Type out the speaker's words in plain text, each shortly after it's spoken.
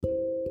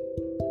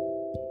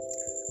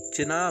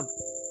जनाब,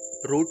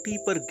 रोटी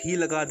पर घी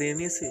लगा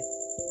देने से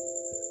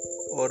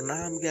और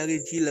नाम के आगे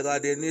जी लगा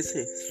देने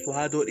से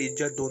स्वाद और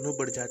इज्जत दोनों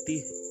बढ़ जाती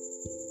है।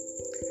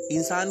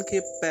 इंसान के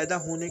पैदा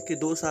होने के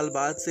 2 साल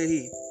बाद से ही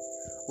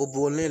वो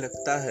बोलने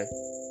लगता है,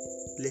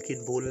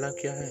 लेकिन बोलना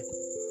क्या है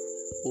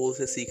वो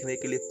उसे सीखने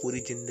के लिए पूरी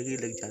जिंदगी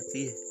लग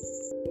जाती है।